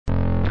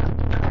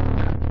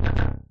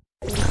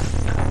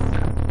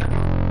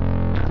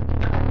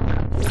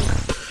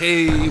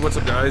Hey, what's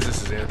up guys?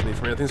 This is Anthony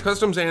from Anthony's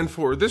Customs, and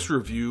for this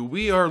review,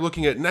 we are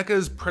looking at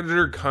NECA's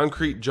Predator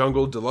Concrete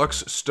Jungle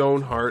Deluxe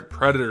Stoneheart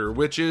Predator,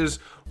 which is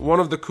one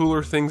of the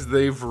cooler things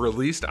they've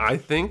released, I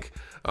think.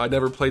 I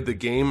never played the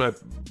game. I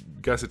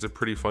guess it's a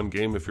pretty fun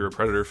game if you're a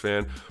Predator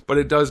fan, but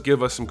it does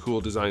give us some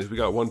cool designs. We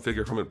got one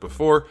figure from it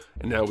before,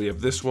 and now we have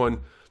this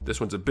one.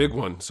 This one's a big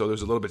one, so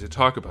there's a little bit to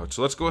talk about.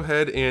 So let's go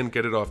ahead and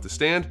get it off the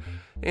stand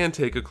and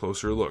take a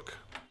closer look.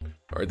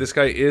 Alright, this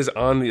guy is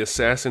on the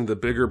Assassin, the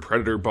bigger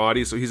Predator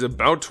body, so he's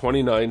about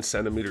 29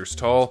 centimeters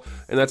tall,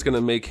 and that's going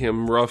to make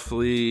him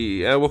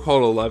roughly, we'll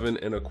call it 11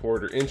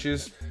 1/4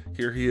 inches.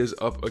 Here he is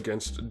up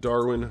against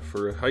Darwin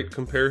for a height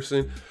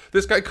comparison.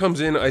 This guy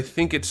comes in, I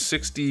think it's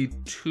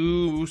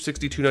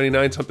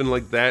 $62.99, something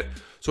like that.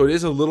 So it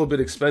is a little bit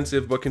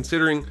expensive, but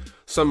considering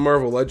some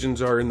Marvel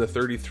Legends are in the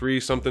 33,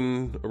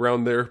 something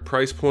around their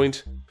price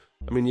point,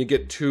 I mean, you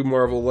get 2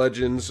 Marvel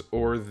Legends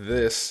or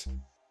this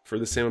for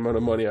the same amount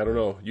of money. I don't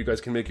know. You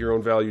guys can make your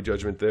own value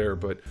judgment there,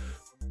 but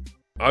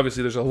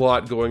obviously there's a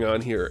lot going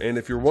on here. And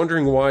if you're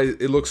wondering why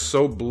it looks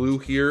so blue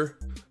here,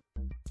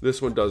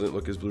 this one doesn't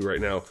look as blue right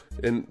now.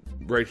 And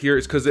right here,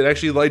 it's because it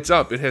actually lights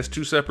up. It has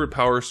 2 separate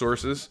power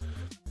sources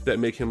that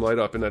make him light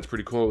up, and that's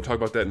pretty cool. We'll talk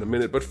about that in a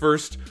minute. But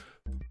first,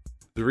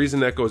 the reason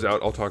that goes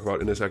out, I'll talk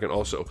about in a second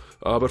also.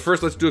 But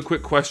first, let's do a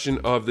quick question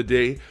of the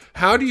day.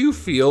 How do you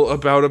feel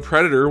about a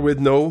Predator with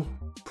no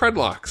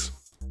Predlocks?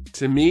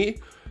 To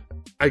me,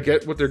 I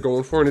get what they're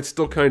going for, and it's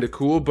still kind of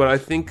cool, but I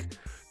think,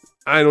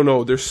 I don't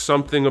know, there's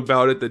something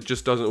about it that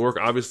just doesn't work.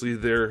 Obviously,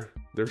 they're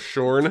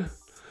shorn,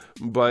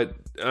 but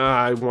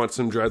I want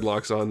some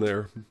dreadlocks on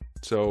there.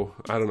 So,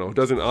 I don't know. It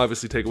doesn't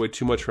obviously take away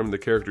too much from the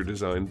character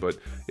design, but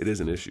it is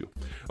an issue.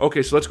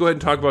 Okay, so let's go ahead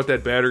and talk about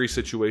that battery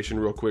situation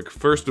real quick.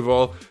 First of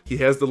all, he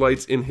has the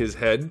lights in his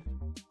head.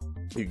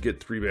 You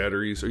get 3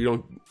 batteries, or you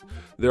don't,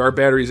 there are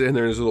batteries in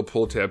there, and there's a little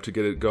pull tab to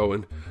get it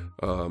going.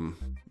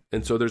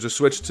 And so there's a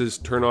switch to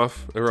turn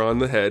off or on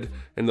the head,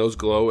 and those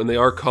glow, and they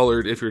are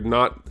colored if they're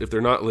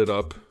not lit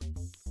up.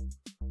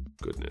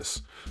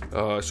 Goodness.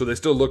 So they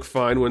still look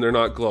fine when they're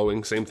not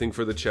glowing. Same thing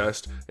for the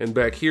chest. And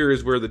back here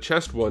is where the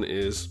chest one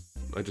is.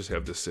 I just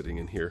have this sitting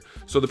in here.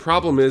 So the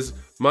problem is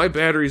my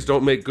batteries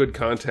don't make good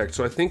contact.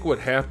 So I think what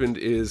happened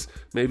is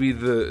maybe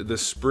the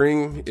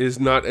spring is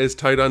not as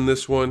tight on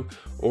this one,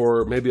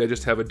 or maybe I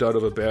just have a dud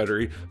of a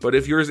battery. But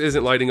if yours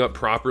isn't lighting up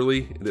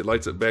properly, it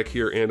lights up back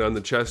here and on the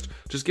chest,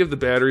 just give the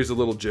batteries a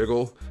little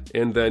jiggle,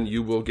 and then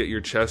you will get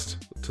your chest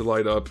to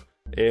light up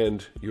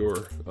and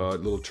your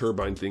little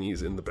turbine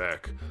thingies in the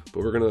back.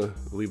 But we're gonna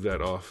leave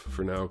that off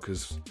for now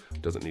because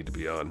it doesn't need to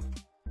be on.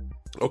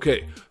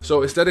 Okay,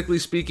 so aesthetically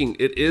speaking,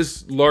 it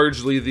is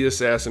largely the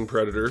Assassin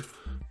Predator.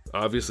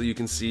 Obviously, you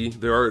can see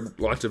there are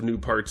lots of new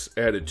parts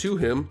added to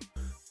him,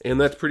 and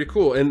that's pretty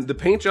cool. And the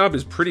paint job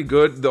is pretty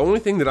good. The only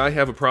thing that I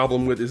have a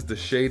problem with is the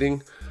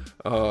shading.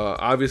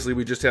 Obviously,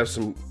 we just have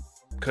some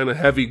kind of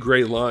heavy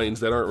gray lines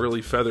that aren't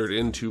really feathered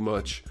in too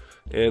much,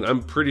 and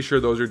I'm pretty sure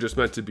those are just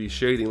meant to be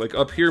shading. Like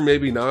up here,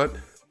 maybe not.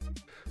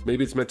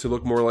 Maybe it's meant to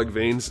look more like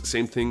veins.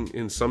 Same thing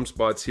in some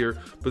spots here,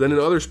 but then in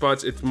other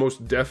spots, it's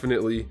most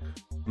definitely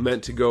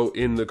meant to go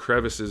in the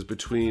crevices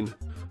between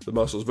the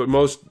muscles, but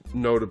most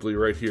notably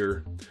right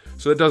here.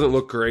 So that doesn't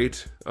look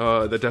great.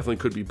 That definitely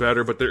could be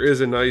better, but there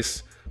is a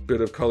nice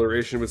bit of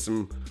coloration with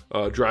some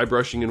dry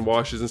brushing and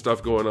washes and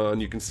stuff going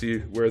on. You can see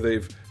where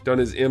they've done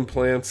his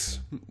implants.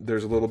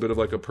 There's a little bit of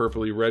like a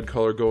purpley red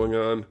color going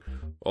on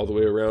all the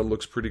way around.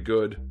 Looks pretty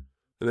good.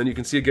 And then you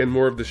can see again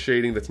more of the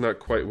shading that's not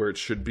quite where it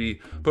should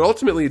be. But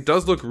ultimately it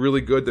does look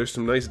really good. There's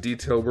some nice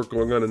detail work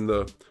going on in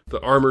the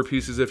armor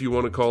pieces, if you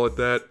want to call it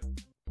that.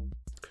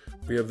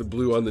 We have the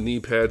blue on the knee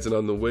pads and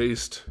on the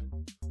waist.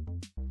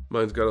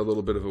 Mine's got a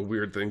little bit of a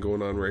weird thing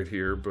going on right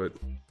here, but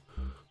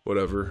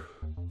whatever.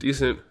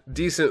 Decent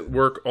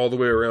work all the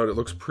way around. It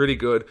looks pretty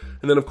good.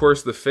 And then of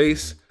course the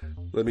face.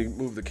 Let me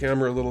move the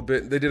camera a little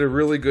bit. They did a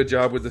really good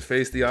job with the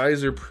face. The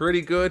eyes are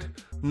pretty good.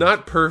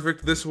 Not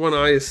perfect. This one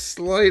eye is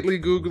slightly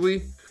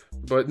googly,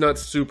 but not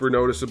super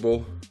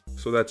noticeable,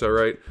 so that's all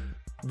right.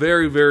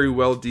 Very, very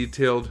well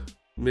detailed.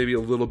 Maybe a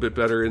little bit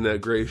better in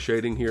that gray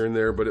shading here and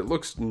there, but it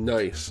looks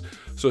nice.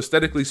 So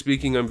aesthetically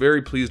speaking, I'm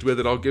very pleased with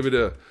it. I'll give it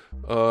a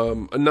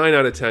 9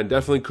 out of 10.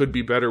 Definitely could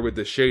be better with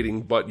the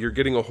shading, but you're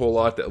getting a whole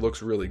lot that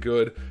looks really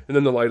good. And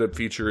then the light up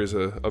feature is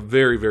a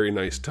very, very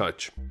nice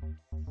touch.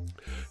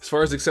 As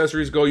far as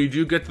accessories go, you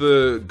do get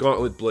the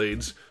gauntlet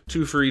blades,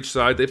 2 for each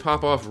side. They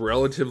pop off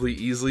relatively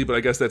easily, but I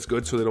guess that's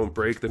good so they don't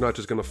break. They're not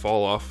just going to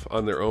fall off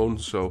on their own,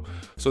 so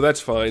that's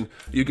fine.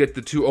 You get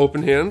the 2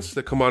 open hands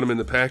that come on them in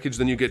the package,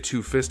 then you get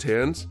 2 fist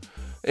hands.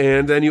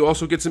 And then you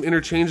also get some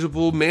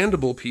interchangeable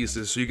mandible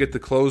pieces. So you get the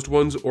closed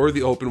ones or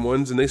the open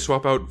ones, and they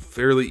swap out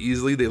fairly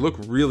easily. They look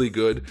really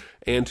good.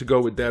 And to go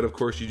with that, of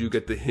course, you do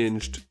get the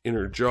hinged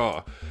inner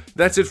jaw.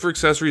 That's it for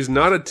accessories.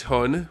 Not a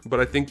ton,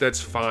 but I think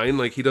that's fine.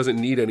 Like, he doesn't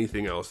need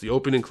anything else. The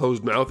open and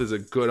closed mouth is a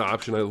good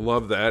option. I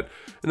love that.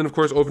 And then, of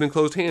course, open and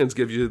closed hands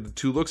give you the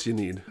two looks you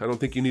need. I don't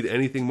think you need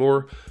anything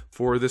more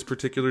for this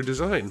particular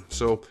design.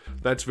 So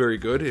that's very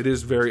good. It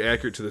is very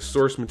accurate to the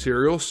source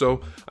material.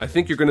 So I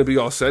think you're going to be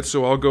all set.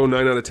 So I'll go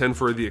 9 out of 10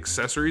 for the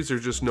accessories.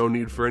 There's just no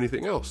need for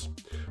anything else.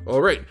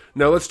 All right,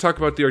 now let's talk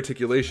about the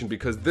articulation,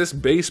 because this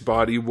base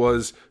body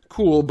was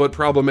cool but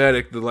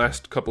problematic the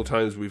last couple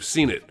times we've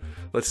seen it.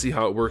 Let's see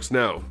how it works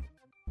now.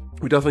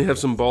 We definitely have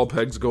some ball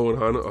pegs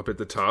going on up at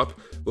the top.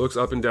 Looks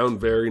up and down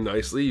very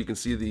nicely. You can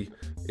see the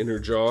inner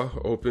jaw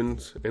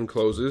opens and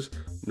closes.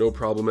 No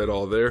problem at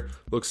all there.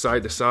 Looks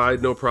side to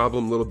side, no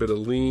problem. A little bit of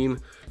lean.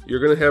 You're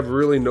going to have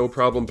really no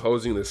problem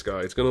posing this guy.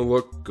 It's going to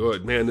look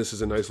good. Man, this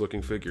is a nice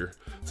looking figure.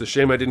 It's a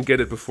shame I didn't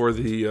get it before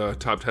the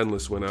top 10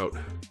 list went out.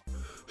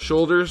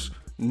 Shoulders,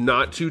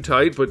 not too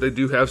tight, but they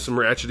do have some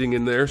ratcheting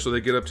in there, so they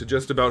get up to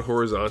just about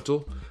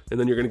horizontal. And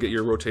then you're going to get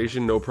your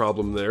rotation, no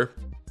problem there.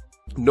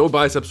 No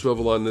bicep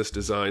swivel on this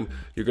design.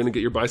 You're going to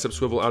get your bicep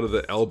swivel out of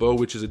the elbow,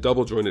 which is a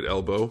double jointed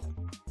elbow.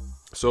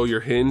 So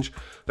your hinge,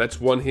 that's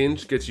one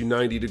hinge, gets you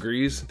 90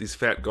 degrees. These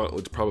fat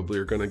gauntlets probably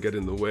are going to get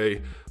in the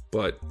way,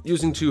 but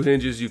using two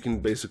hinges, you can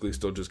basically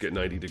still just get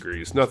 90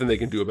 degrees. Nothing they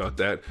can do about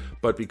that.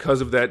 But because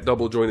of that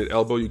double jointed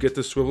elbow, you get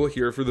the swivel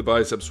here for the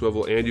bicep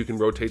swivel, and you can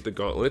rotate the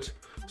gauntlet,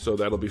 so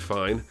that'll be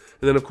fine. And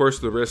then of course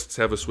the wrists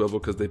have a swivel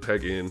because they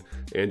peg in,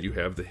 and you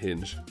have the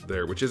hinge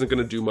there, which isn't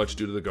going to do much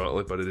due to the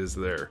gauntlet, but it is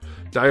there.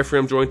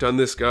 Diaphragm joint on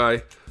this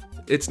guy.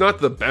 It's not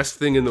the best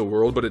thing in the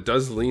world, but it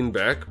does lean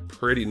back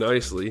pretty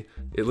nicely.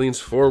 It leans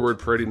forward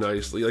pretty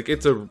nicely. Like,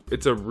 it's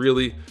a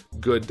really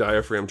good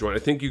diaphragm joint. I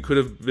think you could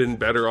have been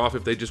better off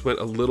if they just went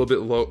a little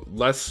bit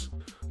less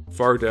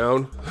far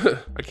down.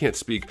 I can't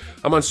speak.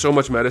 I'm on so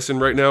much medicine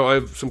right now. I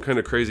have some kind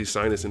of crazy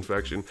sinus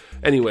infection.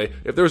 Anyway,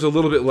 if there was a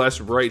little bit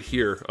less right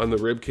here on the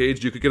rib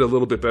cage, you could get a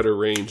little bit better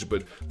range,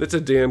 but that's a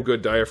damn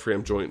good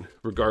diaphragm joint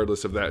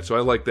regardless of that. So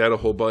I like that a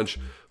whole bunch.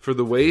 For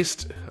the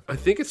waist, I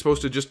think it's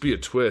supposed to just be a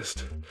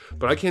twist,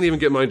 but I can't even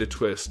get mine to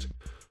twist.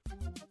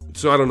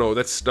 So I don't know,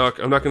 that's stuck.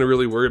 I'm not going to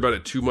really worry about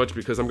it too much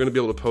because I'm going to be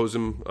able to pose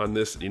him on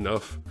this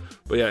enough.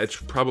 But yeah, it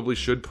probably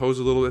should pose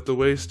a little at the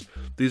waist.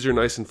 These are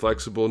nice and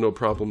flexible, no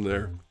problem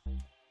there.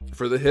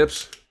 For the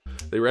hips,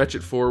 they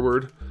ratchet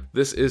forward.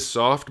 This is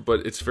soft,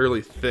 but it's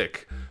fairly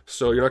thick,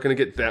 so you're not going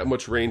to get that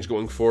much range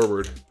going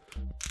forward.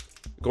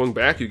 Going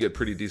back, you get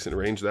pretty decent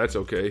range. That's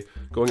okay.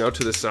 Going out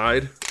to the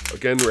side,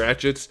 again,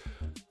 ratchets.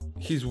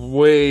 He's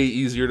way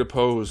easier to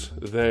pose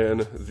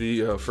than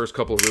the first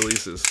couple of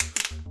releases.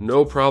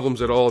 No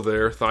problems at all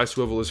there. Thigh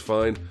swivel is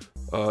fine.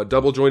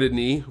 Double jointed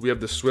knee. We have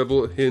the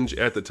swivel hinge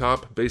at the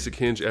top, basic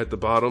hinge at the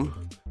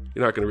bottom.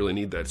 You're not going to really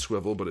need that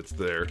swivel, but it's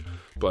there.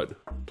 But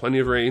plenty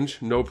of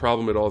range, no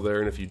problem at all there.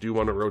 And if you do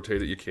want to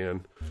rotate it, you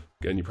can.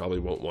 Again, you probably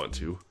won't want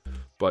to.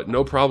 But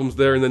no problems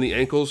there. And then the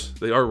ankles,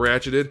 they are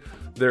ratcheted.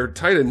 They're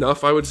tight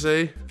enough, I would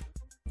say.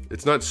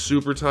 It's not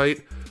super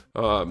tight.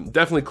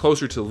 Definitely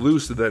closer to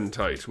loose than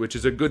tight, which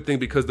is a good thing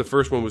because the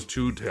first one was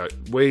too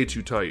tight, way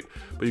too tight.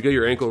 But you get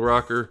your ankle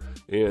rocker,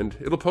 and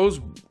it'll pose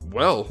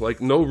well.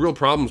 Like, no real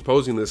problems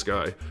posing this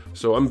guy.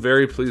 So I'm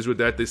very pleased with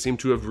that. They seem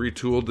to have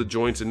retooled the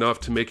joints enough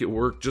to make it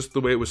work just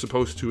the way it was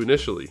supposed to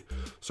initially.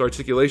 So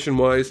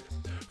articulation-wise,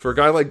 for a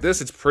guy like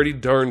this, it's pretty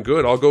darn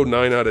good. I'll go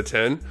 9 out of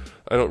 10.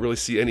 I don't really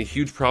see any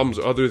huge problems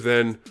other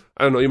than,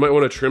 I don't know, you might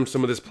want to trim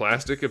some of this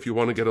plastic if you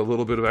want to get a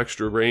little bit of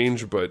extra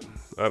range, but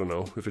I don't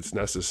know if it's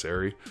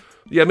necessary.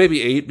 Yeah,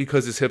 maybe 8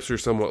 because his hips are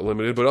somewhat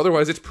limited, but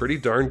otherwise it's pretty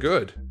darn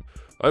good.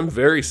 I'm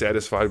very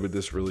satisfied with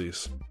this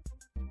release.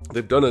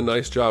 They've done a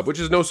nice job, which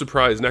is no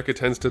surprise. NECA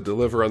tends to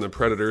deliver on the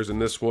Predators,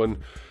 and this one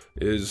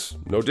is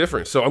no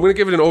different. So I'm going to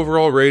give it an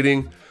overall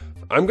rating.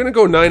 I'm going to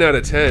go 9 out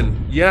of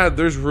 10. Yeah,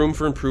 there's room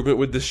for improvement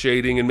with the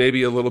shading and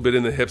maybe a little bit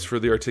in the hips for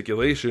the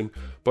articulation,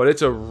 but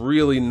it's a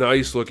really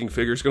nice looking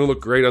figure. It's going to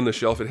look great on the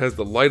shelf. It has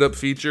the light up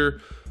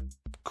feature,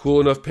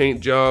 cool enough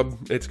paint job.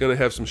 It's going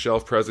to have some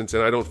shelf presence,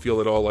 and I don't feel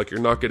at all like you're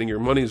not getting your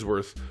money's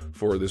worth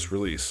for this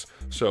release.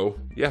 So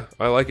yeah,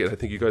 I like it. I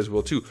think you guys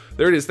will too.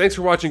 There it is. Thanks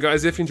for watching,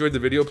 guys. If you enjoyed the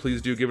video,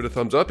 please do give it a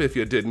thumbs up. If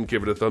you didn't,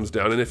 give it a thumbs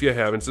down. And if you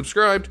haven't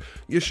subscribed,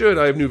 you should.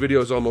 I have new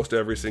videos almost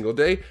every single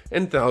day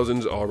and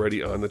thousands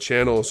already on the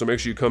channel. So make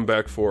sure you come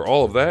back for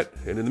all of that.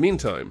 And in the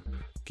meantime,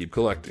 keep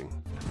collecting.